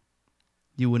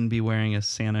 You wouldn't be wearing a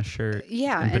Santa shirt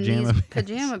and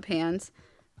pajama pants.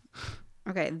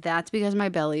 Okay, that's because my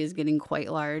belly is getting quite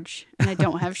large and I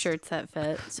don't have shirts that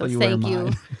fit. So thank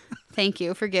you. Thank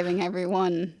you for giving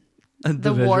everyone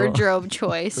the wardrobe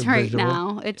choice right visual.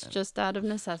 Now. It's just out of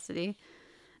necessity.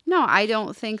 No, I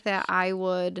don't think that I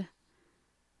would.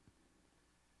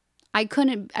 I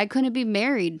couldn't be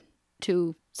married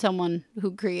to someone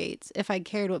who creates if I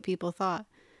cared what people thought,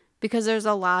 because there's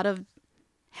a lot of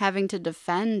having to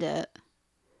defend it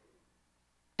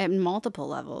at multiple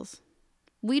levels.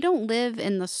 We don't live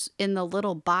in the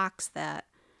little box that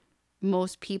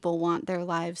most people want their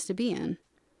lives to be in.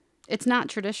 It's not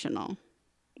traditional.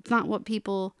 It's not what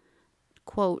people,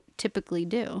 quote, typically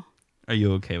do. Are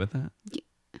you okay with that?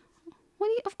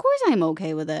 Of course I'm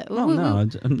okay with it. Oh,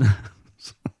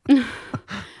 no.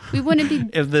 We wouldn't be...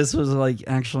 If this was like,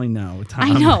 actually, no, Tom.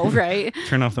 I know, right?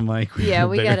 Turn off the mic. We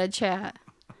gotta chat.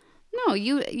 No,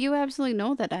 you absolutely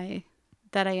know that I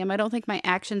am. I don't think my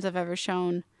actions have ever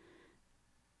shown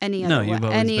any other way. No, you've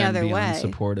always been beyond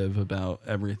supportive about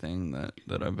everything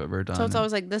that I've ever done. So it's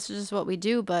always like, this is just what we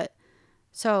do. But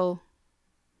so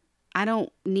I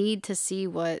don't need to see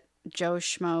what Joe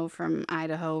Schmo from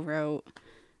Idaho wrote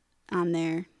on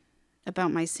there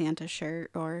about my Santa shirt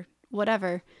or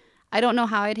whatever. I don't know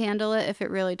how I'd handle it if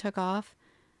it really took off.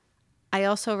 I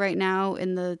also, right now,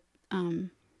 in the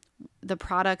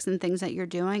products and things that you're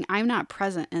doing, I'm not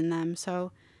present in them.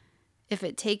 So if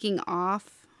it taking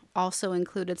off also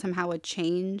included somehow a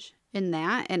change in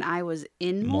that and I was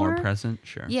in more present,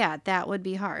 sure. Yeah, that would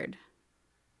be hard.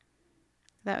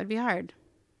 That would be hard.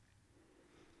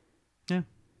 Yeah.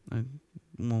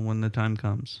 Well, when the time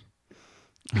comes.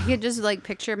 I could just like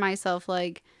picture myself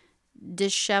like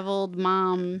disheveled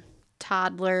mom,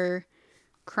 toddler,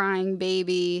 crying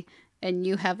baby, and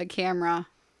you have a camera,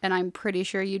 and I'm pretty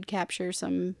sure you'd capture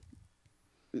some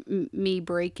me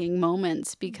breaking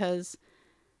moments because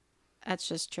that's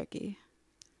just tricky.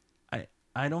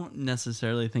 I don't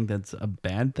necessarily think that's a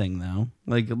bad thing though.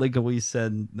 Like we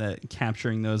said, that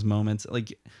capturing those moments,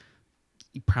 like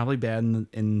probably bad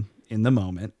in the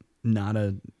moment, not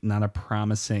a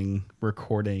promising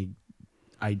recording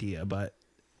idea, but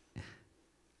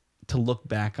to look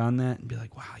back on that and be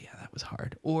like, wow, yeah, that was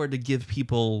hard. Or to give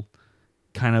people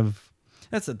kind of,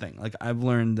 that's the thing. Like I've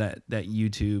learned that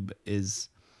YouTube it's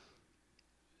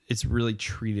really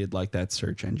treated like that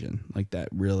search engine, like that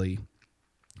really,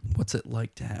 what's it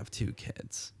like to have 2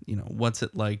 kids? You know, what's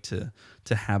it like to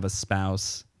have a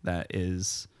spouse that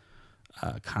is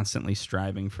constantly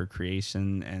striving for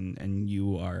creation, and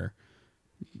you are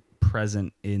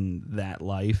present in that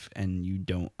life and you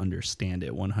don't understand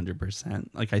it 100%.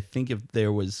 Like I think if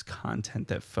there was content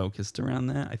that focused around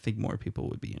that, I think more people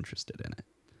would be interested in it.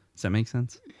 Does that make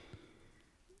sense?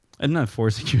 I'm not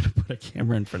forcing you to put a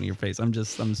camera in front of your face. I'm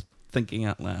thinking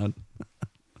out loud.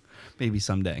 Maybe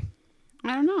someday.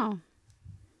 I don't know.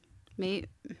 Maybe.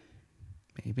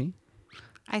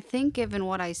 I think given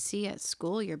what I see at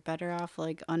school, you're better off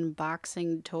like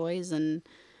unboxing toys and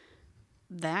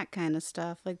that kind of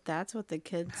stuff. Like that's what the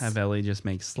kids have. Ellie just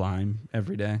make slime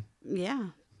every day. Yeah.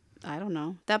 I don't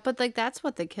know. But like that's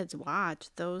what the kids watch.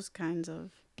 Those kinds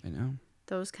of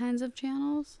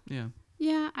channels. Yeah.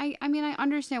 Yeah, I mean I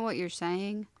understand what you're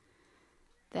saying.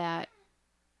 That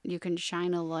you can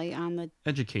shine a light on the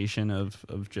education of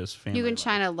just family. You can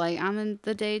shine a light on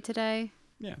the day to day.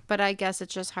 Yeah. But I guess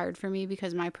it's just hard for me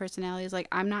because my personality is like,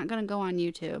 I'm not going to go on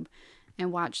YouTube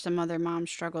and watch some other mom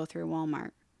struggle through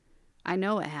Walmart. I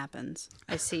know it happens.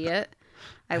 I see it.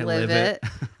 I live it.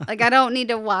 Like, I don't need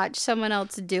to watch someone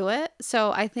else do it.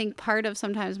 So I think part of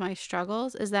sometimes my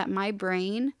struggles is that my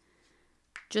brain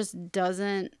just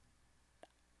doesn't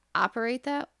operate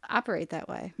that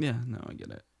way. Yeah, no, I get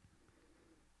it.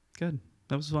 Good.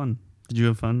 That was fun. Did you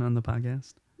have fun on the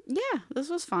podcast? Yeah, this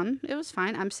was fun. It was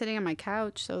fine. I'm sitting on my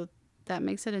couch, so that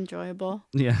makes it enjoyable.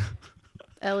 Yeah.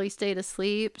 Ellie stayed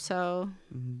asleep, so...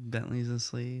 Bentley's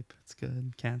asleep. It's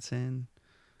good. Cat's in.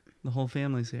 The whole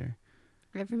family's here.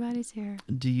 Everybody's here.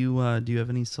 Do you have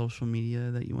any social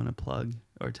media that you want to plug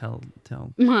or tell?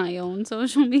 My own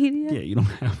social media? Yeah, you don't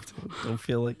have to. Don't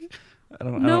feel like...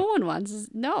 No one wants...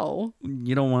 No.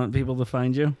 You don't want people to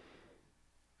find you?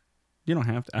 You don't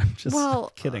have to. I'm just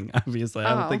kidding. Obviously,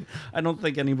 I don't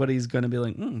think anybody's going to be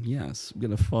like, yes, I'm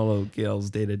going to follow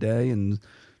Gail's day to day. And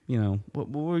you know, what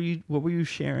were you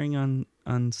sharing on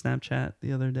Snapchat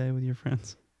the other day with your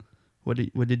friends? What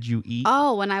did you eat?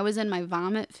 Oh, when I was in my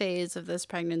vomit phase of this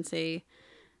pregnancy,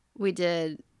 we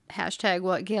did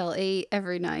 #what Gail ate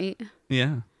every night.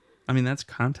 Yeah, I mean that's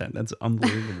content. That's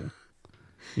unbelievable.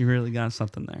 You really got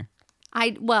something there.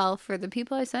 For the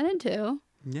people I sent it to.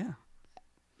 Yeah.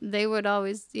 They would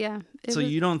always, So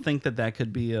you don't think that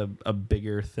could be a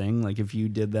bigger thing? Like if you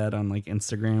did that on like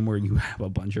Instagram where you have a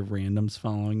bunch of randoms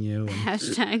following you.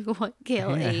 And, #what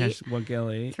Gail ate. What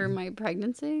Gail ate. Through my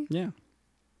pregnancy? Yeah.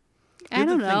 I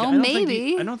don't know.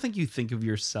 Maybe. I don't think you think of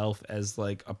yourself as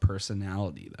like a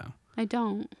personality though. I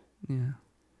don't. Yeah.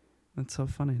 That's so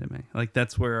funny to me. Like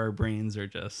that's where our brains are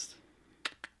just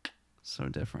so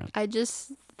different. I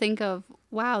just think of,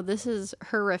 wow, this is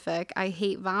horrific. I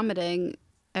hate vomiting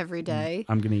every day.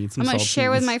 I'm going to eat some saltines. I'm going to share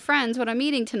with my friends what I'm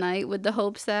eating tonight with the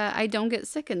hopes that I don't get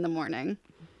sick in the morning.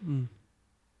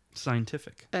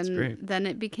 Scientific. That's great. Then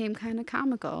it became kind of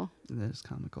comical. It is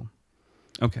comical.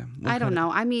 Okay. I don't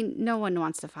know. I mean, no one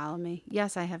wants to follow me.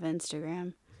 Yes, I have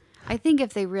Instagram. I think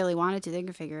if they really wanted to, they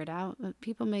could figure it out. But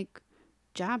people make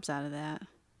jobs out of that.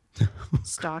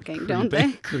 Stalking, don't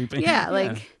they? Creeping. Yeah,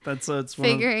 like that's it's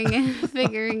figuring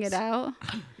it out.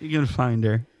 You can find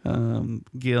her,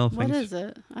 Gail. What is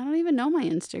it? I don't even know my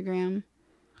Instagram.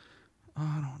 Oh,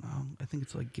 I don't know. I think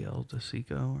it's like Gail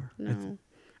DeSico or no.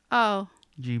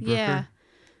 G. Brooker. Yeah.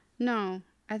 No,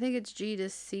 I think it's G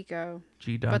DeSico.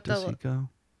 G. DeSico.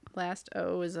 Last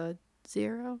O is a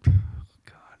 0. Oh,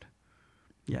 God.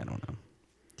 Yeah, I don't know.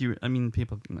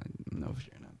 People can know if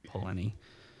you're gonna pull any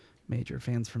major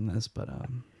fans from this, but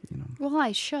Well,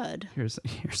 I should. Here's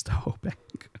the hoping.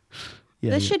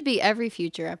 This should be every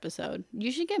future episode. You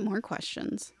should get more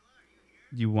questions.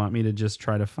 You want me to just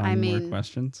try to find more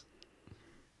questions?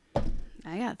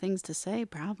 I got things to say,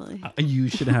 probably. You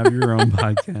should have your own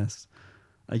podcast.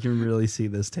 I can really see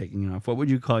this taking off. What would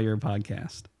you call your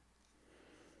podcast?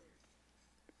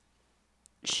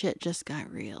 Shit just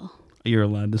got real. You're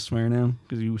allowed to swear now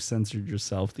because you censored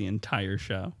yourself the entire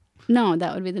show. No,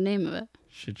 that would be the name of it.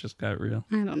 Shit just got real.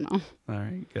 I don't know. All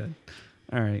right, good.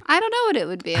 All right. I don't know what it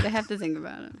would be. I'd have to think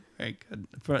about it. All right,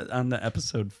 good. On the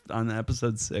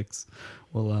episode 6,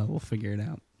 we'll figure it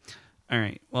out. All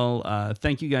right. Well,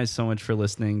 thank you guys so much for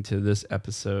listening to this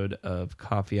episode of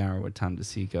Coffee Hour with Tom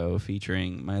DeSico,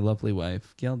 featuring my lovely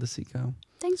wife, Gail DeSico.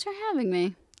 Thanks for having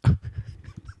me. No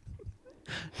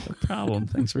problem.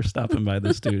 Thanks for stopping by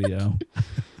the studio.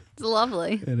 It's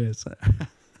lovely. It is.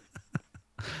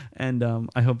 And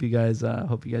I hope you guys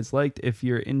liked. If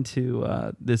you're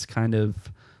into this kind of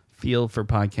feel for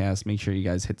podcasts, make sure you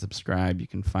guys hit subscribe. You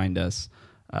can find us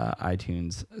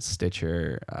iTunes,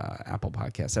 Stitcher, Apple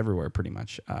Podcasts, everywhere pretty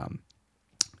much.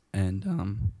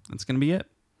 And that's gonna be it.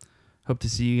 Hope to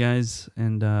see you guys,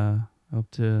 and hope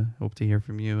to hear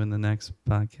from you in the next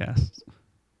podcast.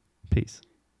 Peace.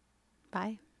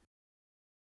 Bye.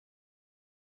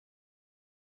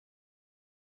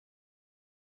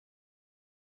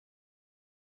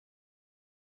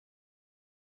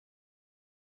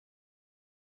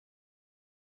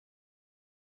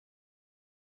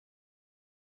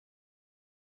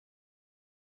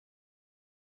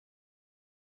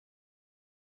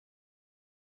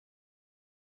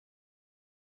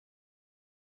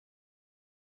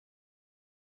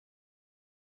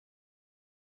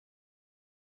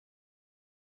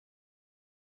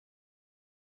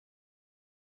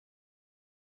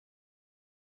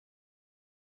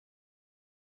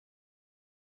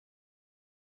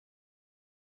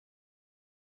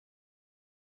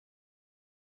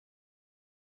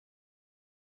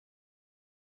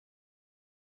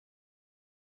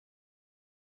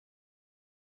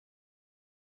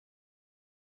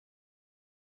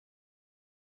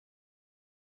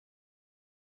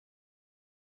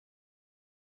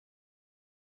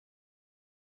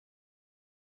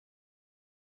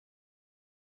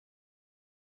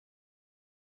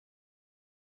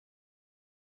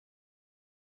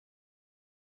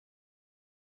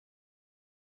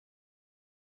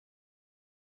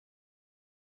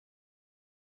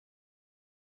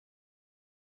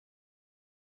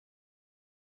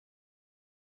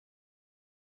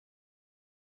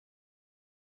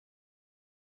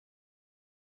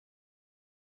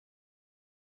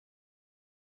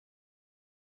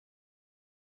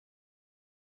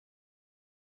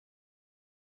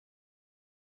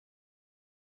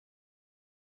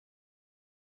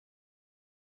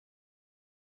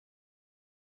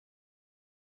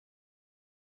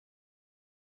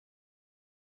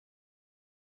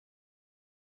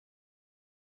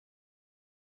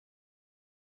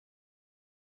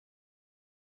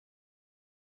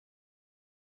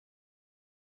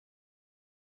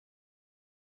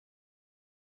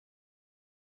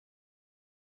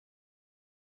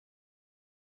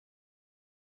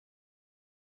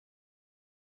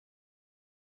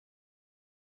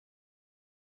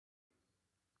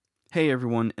 Hey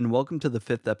everyone, and welcome to the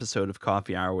 5th episode of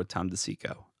Coffee Hour with Tom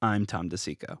DeSico. I'm Tom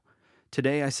DeSico.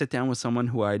 Today I sit down with someone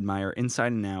who I admire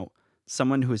inside and out,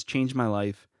 someone who has changed my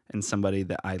life, and somebody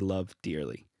that I love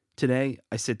dearly. Today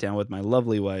I sit down with my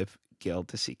lovely wife, Gail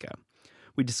DeSico.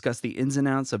 We discuss the ins and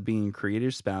outs of being a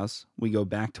creator's spouse. We go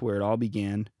back to where it all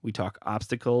began. We talk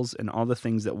obstacles and all the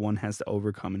things that one has to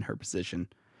overcome in her position.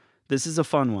 This is a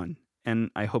fun one,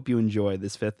 and I hope you enjoy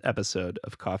this 5th episode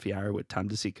of Coffee Hour with Tom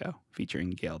DeSico,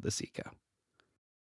 featuring Gail DeSico.